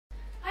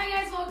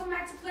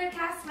to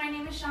PLURcast. My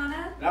name is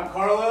Shauna. And I'm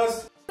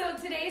Carlos. So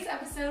today's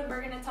episode,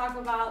 we're going to talk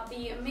about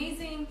the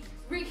amazing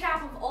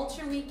recap of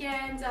Ultra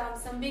Weekend,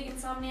 some big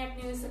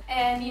Insomniac news,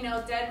 and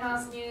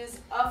deadmau5 news,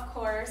 of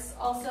course.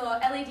 Also,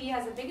 LED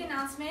has a big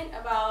announcement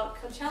about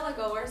Coachella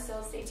goers,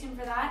 so stay tuned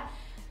for that.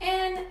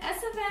 And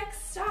SFX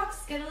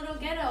stocks get a little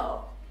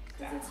ghetto,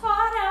 because it's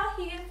hot out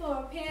here for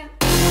a pimp.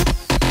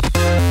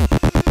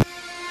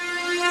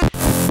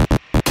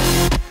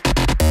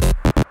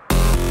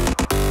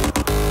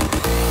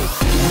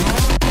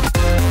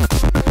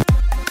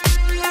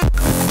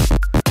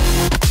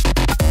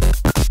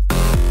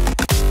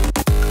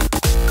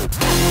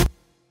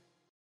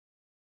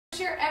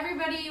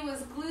 Everybody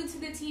was glued to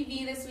the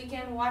TV this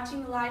weekend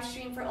watching the live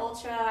stream for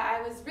Ultra.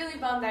 I was really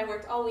bummed I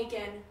worked all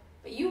weekend,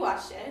 but you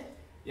watched it.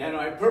 Yeah, no,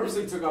 I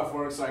purposely took off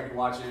work so I could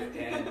watch it,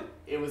 and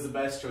it was the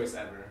best choice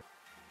ever.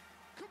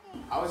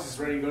 I was just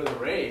ready to go to the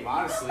rave,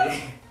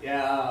 honestly.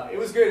 Yeah, it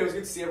was good. It was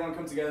good to see everyone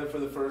come together for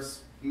the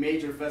first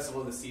major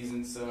festival of the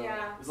season, so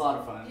yeah. It was a lot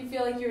of fun. Do you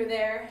feel like you were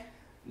there?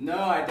 No,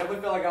 I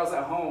definitely felt like I was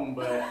at home,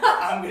 but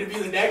I'm going to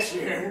be the next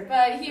year.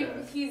 But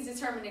he's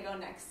determined to go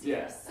next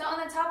year. Yeah. So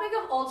on the topic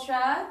of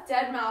Ultra,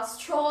 deadmau5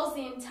 trolls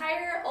the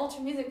entire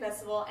Ultra Music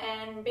Festival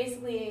and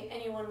basically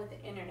anyone with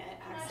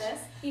internet access.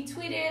 He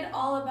tweeted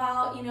all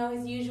about,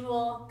 his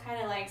usual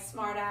kind of like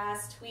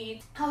smart-ass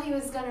tweet, how he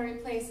was going to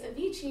replace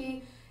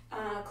Avicii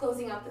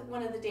closing out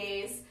one of the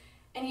days.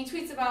 And he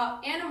tweets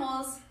about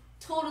animals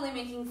totally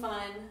making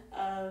fun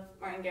of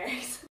Martin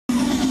Garrix.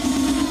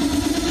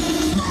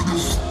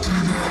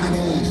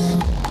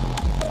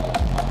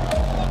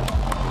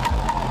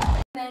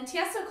 Then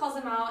Tiesto calls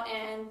him out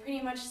and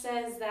pretty much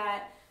says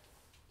that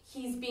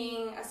he's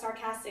being a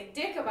sarcastic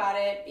dick about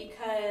it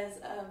because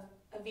of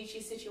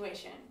Avicii's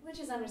situation, which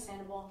is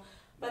understandable.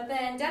 But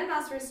then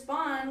deadmau5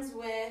 responds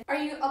with, "Are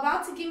you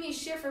about to give me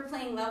shit for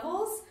playing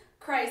levels?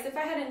 Christ, if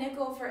I had a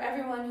nickel for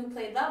everyone who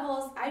played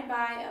levels, I'd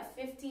buy a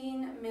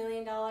 $15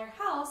 million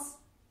house."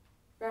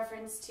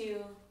 Reference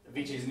to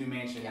Avicii's new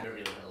mansion in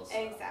Beverly Hills.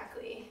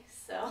 Exactly.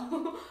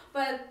 So,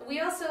 but we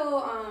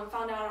also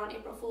found out on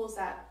April Fool's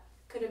that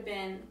could have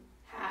been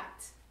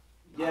hacked.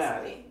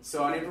 Yeah,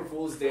 so on April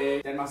Fool's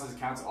Day, deadmau5's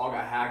accounts all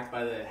got hacked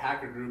by the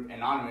hacker group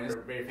Anonymous.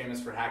 They're very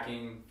famous for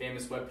hacking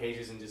famous web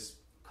pages and just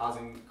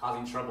causing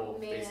trouble,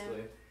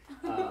 basically.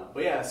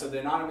 But yeah, so the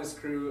Anonymous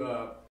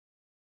crew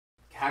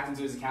hacked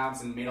into his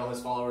accounts and made all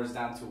his followers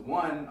down to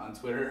 1 on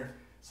Twitter.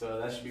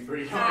 So that should be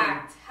pretty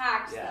hacked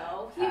yeah,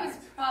 though. He was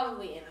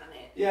probably in on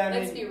it. Yeah,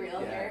 let's be real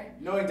here.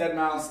 Knowing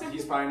deadmau5,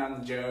 he's probably not in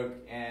the joke,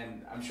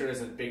 and I'm sure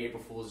it's a big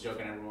April Fool's joke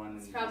on everyone.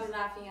 He's probably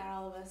laughing at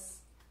all of us.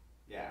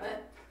 Yeah.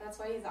 But that's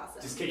why he's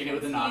awesome. Just kicking it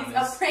with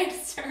Anonymous.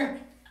 He's a prankster.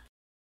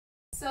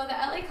 So the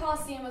LA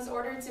Coliseum was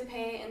ordered to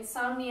pay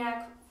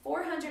Insomniac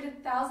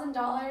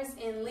 $400,000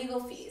 in legal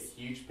fees.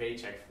 Huge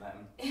paycheck for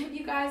them. If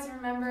you guys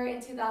remember,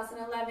 in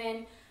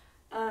 2011,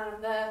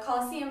 the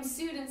Coliseum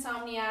sued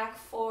Insomniac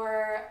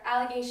for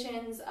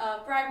allegations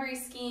of bribery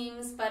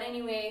schemes. But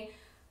anyway,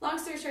 long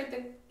story short,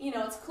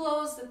 it's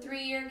closed. The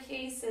 3-year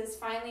case is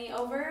finally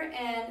over,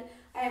 and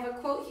I have a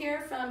quote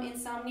here from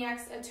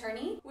Insomniac's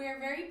attorney. "We are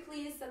very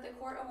pleased that the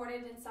court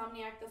awarded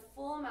Insomniac the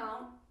full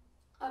amount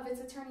of its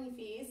attorney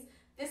fees.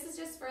 This is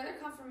just further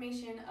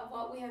confirmation of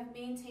what we have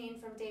maintained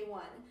from day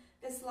one.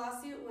 This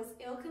lawsuit was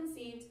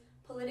ill-conceived,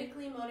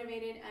 politically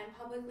motivated, and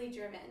publicly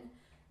driven.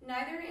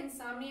 Neither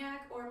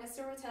Insomniac or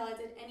Mr. Rotella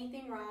did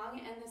anything wrong,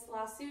 and this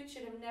lawsuit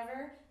should have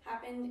never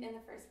happened in the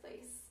first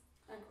place."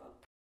 Unquote.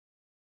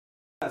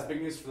 That's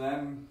big news for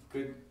them.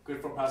 Good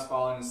for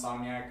Pasquale and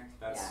Insomniac.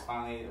 That's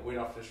finally a weight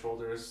off their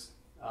shoulders.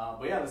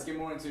 But yeah, let's get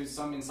more into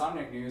some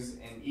Insomniac news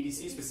and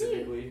EDC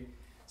specifically.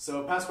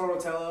 So Pasquale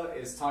Rotella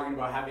is talking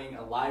about having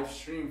a live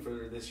stream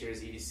for this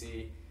year's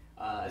EDC.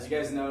 As you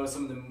guys know,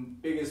 some of the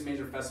biggest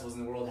major festivals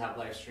in the world have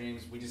live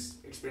streams. We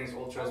just experienced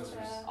Ultras, which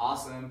was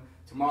awesome.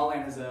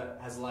 Tomorrowland has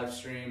a live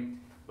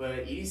stream,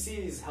 but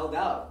EDC is held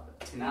out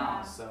to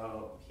now.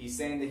 So he's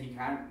saying that he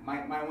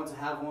might want to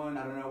have one.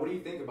 I don't know. What do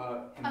you think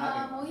about him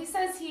having one? Well, he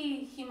says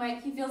he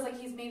feels like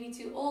he's maybe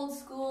too old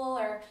school,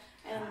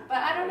 but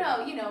I don't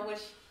know,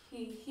 which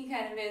he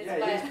kind of is.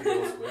 Yeah, he is pretty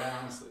old school,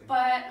 honestly.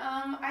 But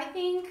I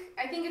think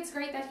it's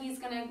great that he's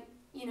gonna,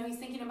 he's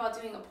thinking about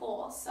doing a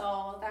poll.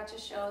 So that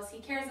just shows he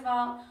cares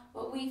about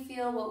what we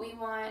feel, what we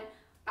want.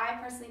 I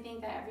personally think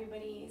that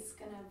everybody's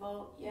gonna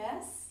vote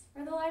yes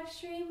for the live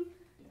stream.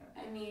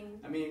 I mean,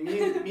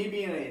 me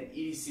being an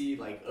EDC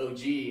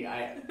OG,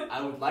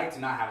 I would like to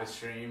not have a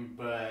stream,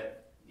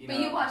 but But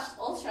you watched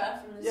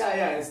Ultra from the start.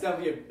 Yeah, it's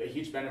definitely a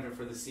huge benefit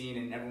for the scene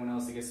and everyone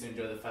else that gets to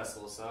enjoy the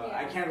festival. So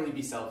I can't really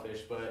be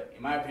selfish, but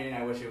in my opinion,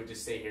 I wish it would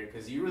just stay here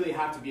because you really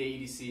have to be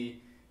an EDC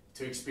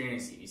to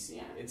experience EDC.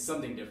 Yeah. It's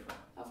something different.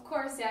 Of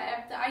course,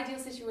 yeah. The ideal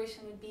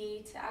situation would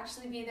be to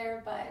actually be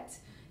there, but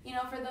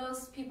for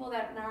those people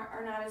that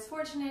are not as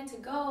fortunate to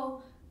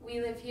go,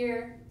 we live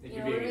here.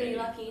 We're really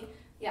lucky.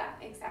 Yeah,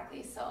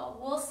 exactly. So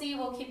we'll see.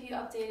 We'll keep you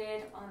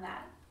updated on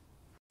that.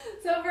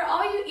 So for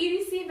all you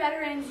EDC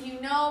veterans,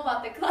 you know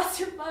about the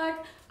clusterfuck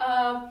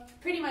of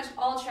pretty much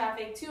all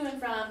traffic to and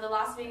from the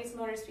Las Vegas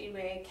Motor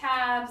Speedway.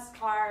 Cabs,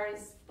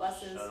 cars,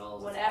 buses,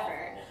 Shuttles,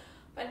 whatever.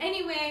 But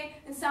anyway,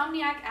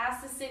 Insomniac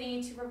asked the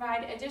city to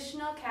provide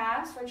additional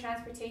cabs for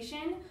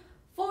transportation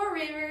for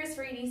ravers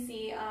for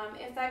EDC.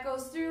 If that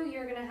goes through,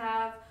 you're going to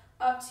have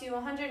up to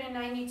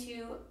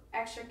 192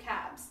 extra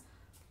cabs.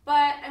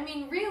 But, I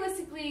mean,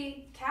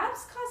 realistically,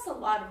 cabs cost a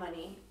lot of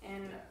money,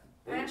 and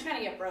we're not trying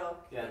to get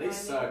broke. Yeah, they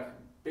suck.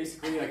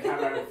 Basically, a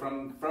cab ride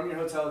from your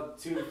hotel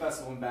to the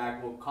festival and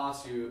back will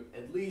cost you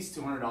at least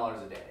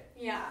 $200 a day.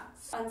 Yeah,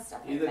 fun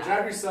stuff like Either that.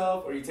 drive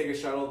yourself or you take a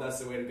shuttle. That's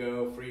the way to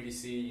go for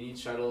EDC. You need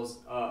shuttles.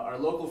 Our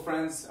local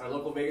friends, our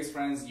local Vegas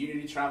friends,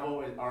 Unity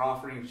Travel, are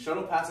offering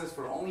shuttle passes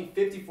for only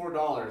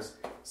 $54.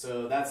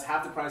 So that's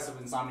half the price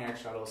of Insomniac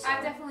shuttle. So.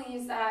 I've definitely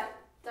used that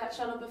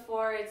shuttle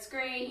before. It's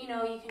great. You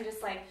know, you can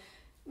just like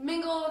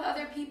mingle with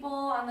other people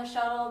on the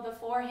shuttle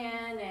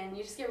beforehand, and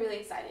you just get really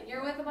excited.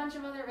 You're with a bunch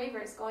of other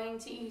ravers going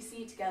to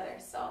EDC together.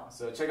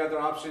 So check out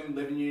their option,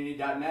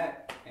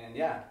 liveinunity.net, and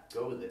yeah,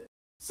 go with it.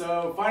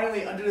 So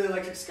finally, Under the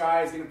Electric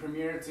Sky is going to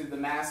premiere to the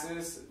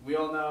masses. We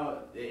all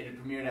know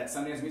it premiered at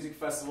Sundance Music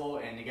Festival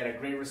and it got a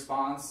great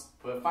response.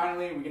 But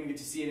finally, we're going to get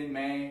to see it in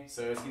May,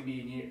 so it's going to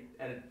be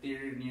at a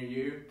theater near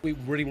you. We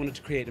really wanted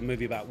to create a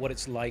movie about what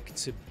it's like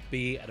to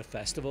be at a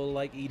festival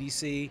like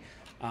EDC,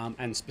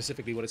 and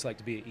specifically what it's like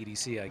to be at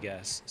EDC, I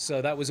guess.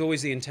 So that was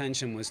always the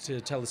intention, was to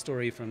tell the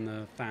story from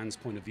the fans'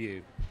 point of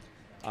view,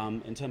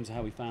 in terms of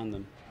how we found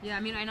them. Yeah,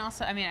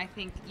 I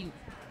think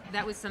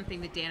that was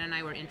something that Dan and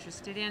I were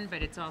interested in,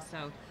 but it's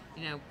also,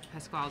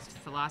 Pasquale's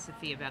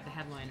philosophy about the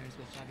headliners,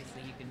 which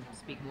obviously you can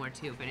speak more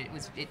to, but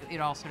it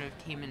all sort of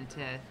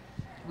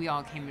we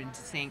all came into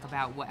sync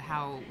about what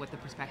the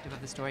perspective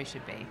of the story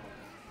should be.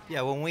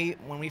 Yeah, when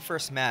we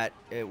first met,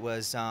 it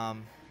was,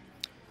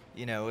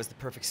 it was the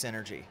perfect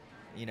synergy.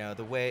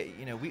 The way,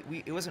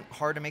 it wasn't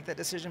hard to make that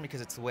decision because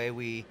it's the way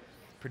we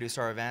produce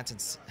our events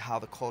and how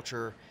the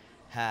culture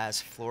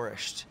has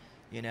flourished.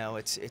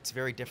 It's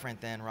very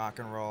different than rock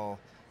and roll,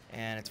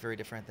 and it's very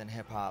different than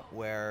hip hop,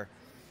 where,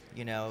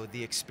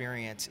 the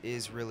experience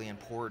is really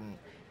important,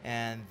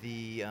 and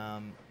the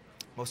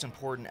most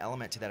important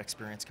element to that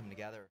experience come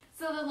together.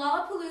 So the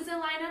Lollapalooza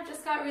lineup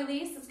just got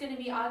released. It's going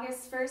to be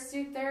August 1st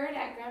through 3rd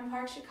at Grand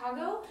Park,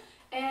 Chicago.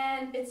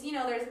 And it's,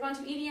 there's a bunch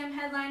of EDM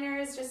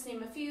headliners, just to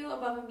name a few: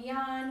 Above and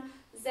Beyond,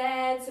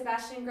 Zedd,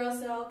 Sebastian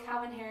Grosso,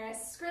 Calvin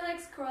Harris,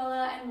 Skrillex,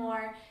 Corolla, and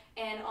more.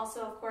 And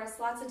also, of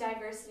course, lots of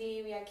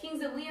diversity. We had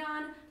Kings of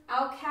Leon,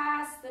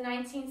 Outkast, the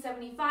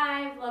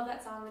 1975, love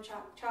that song, The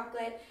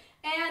Chocolate,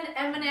 and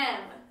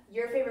Eminem,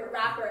 your favorite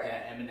rapper.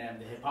 Yeah, Eminem,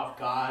 the hip-hop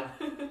god.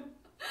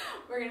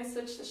 We're going to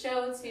switch the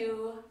show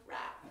to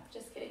rap.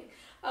 Just kidding.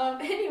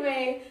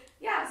 Anyway,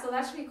 yeah, so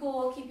that should be cool.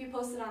 We'll keep you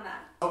posted on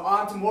that. So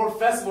on to more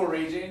festival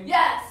raging.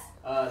 Yes!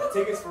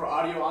 Tickets for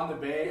Audio on the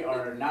Bay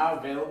are now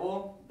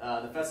available.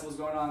 The festival's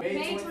going on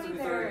May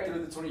 23rd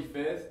through the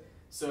 25th.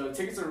 So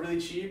tickets are really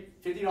cheap,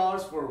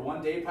 $50 for a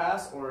one-day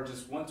pass, or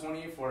just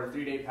 $120 for a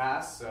 3-day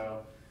pass.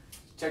 So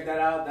check that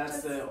out.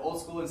 That's the old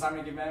school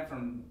Insomniac event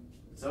from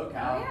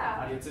SoCal,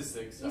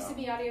 Audiotistic. So. Used to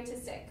be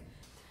Audiotistic.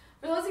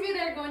 For those of you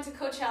that are going to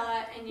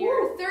Coachella and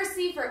you're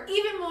thirsty for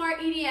even more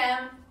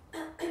EDM,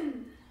 alright,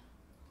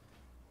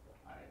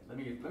 let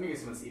me get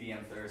some of this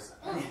EDM thirst.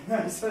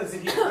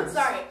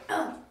 Sorry,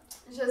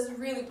 just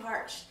really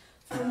parched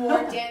for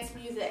more dance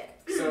music.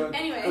 So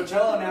anyway,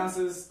 Coachella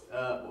announces,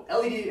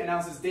 LED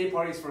announces day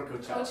parties for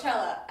Coachella.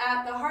 Coachella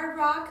at the Hard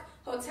Rock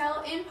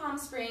Hotel in Palm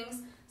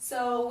Springs.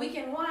 So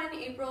weekend 1,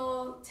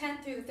 April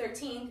 10th through the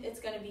 13th, it's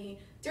going to be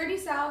Dirty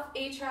South,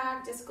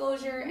 A-Track,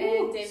 Disclosure,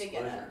 and David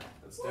Guetta.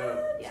 That's dope.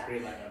 That's a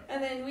great lineup.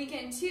 And then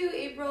weekend 2,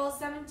 April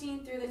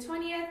 17th through the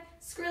 20th,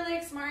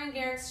 Skrillex, Martin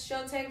Garrix,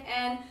 Showtek,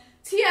 and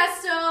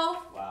Tiesto.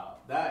 Wow,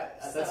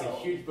 that's a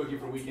huge booking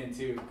for weekend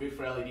 2. Good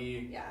for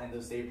LED and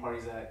those day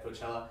parties at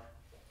Coachella.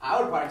 I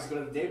would probably just go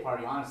to the day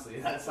party, honestly.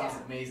 That sounds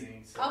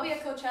amazing. So. I'll be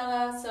at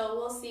Coachella, so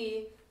we'll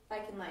see if I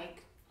can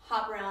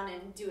hop around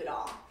and do it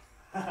all.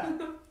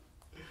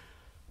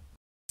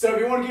 So if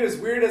you want to get as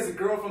weird as the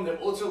girl from the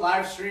Ultra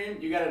live stream,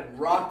 you gotta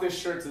rock this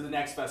shirt to the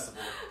next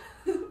festival.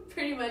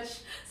 Pretty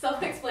much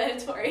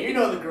self-explanatory. You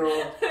know the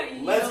girl.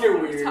 Let's get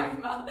weird. We're talking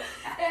about.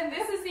 And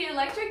this is the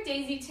Electric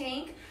Daisy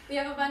tank. We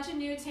have a bunch of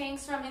new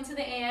tanks from Into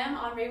the AM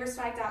on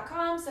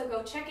raverswag.com, so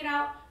go check it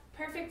out.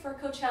 Perfect for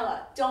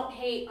Coachella. Don't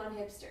hate on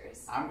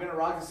hipsters. I'm gonna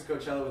rock this to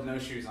Coachella with no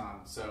shoes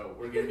on, so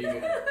we're gonna be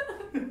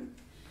good.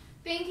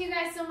 Thank you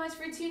guys so much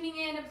for tuning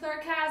in to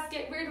PLURcast.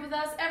 Get weird with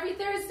us every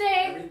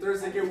Thursday. Every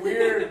Thursday, get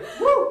weird.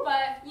 Woo!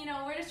 But,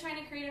 we're just trying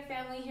to create a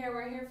family here.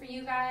 We're here for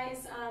you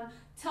guys.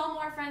 Tell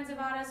more friends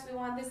about us. We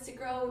want this to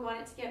grow. We want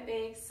it to get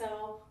big.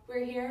 So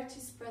we're here to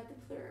spread the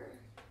plur.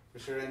 For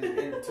sure. And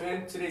to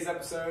end today's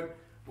episode,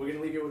 we're going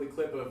to leave you with a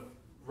clip of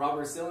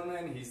Robert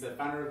Silliman. He's the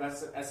founder of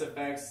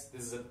SFX.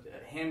 This is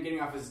him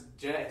getting off his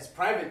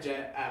private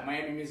jet at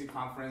Miami Music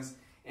Conference.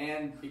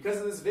 And because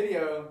of this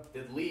video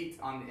that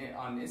leaked on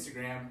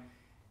Instagram,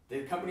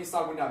 the company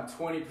stock went down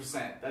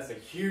 20%. That's a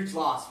huge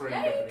loss for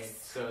any company.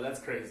 So that's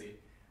crazy.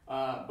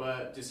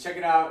 But just check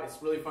it out.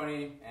 It's really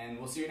funny, and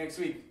we'll see you next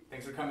week.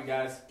 Thanks for coming,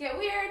 guys. Get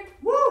weird.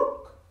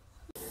 Woo!